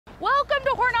Welcome to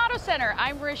Horne Auto Center.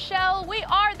 I'm Rochelle. We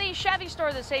are the Chevy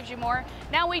store that saves you more.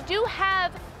 Now we do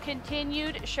have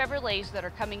continued Chevrolets that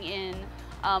are coming in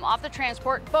off the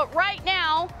transport, but right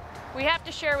now we have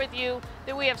to share with you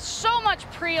that we have so much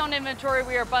pre-owned inventory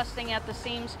we are busting at the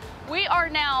seams. We are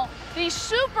now the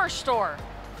superstore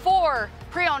for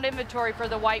pre-owned inventory for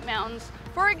the White Mountains.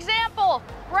 For example,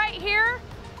 right here,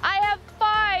 I have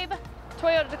 5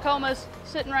 Toyota Tacomas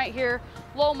sitting right here,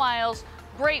 low miles,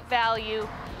 great value.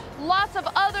 Lots of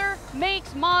other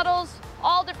makes, models,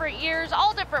 all different years,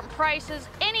 all different prices.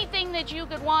 Anything that you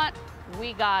could want,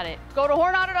 we got it. Go to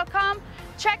horneauto.com,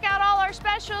 check out all our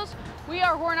specials. We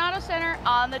are Horne Auto Center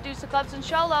on the Deuce of Clubs in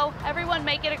Show Low. Everyone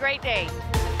make it a great day.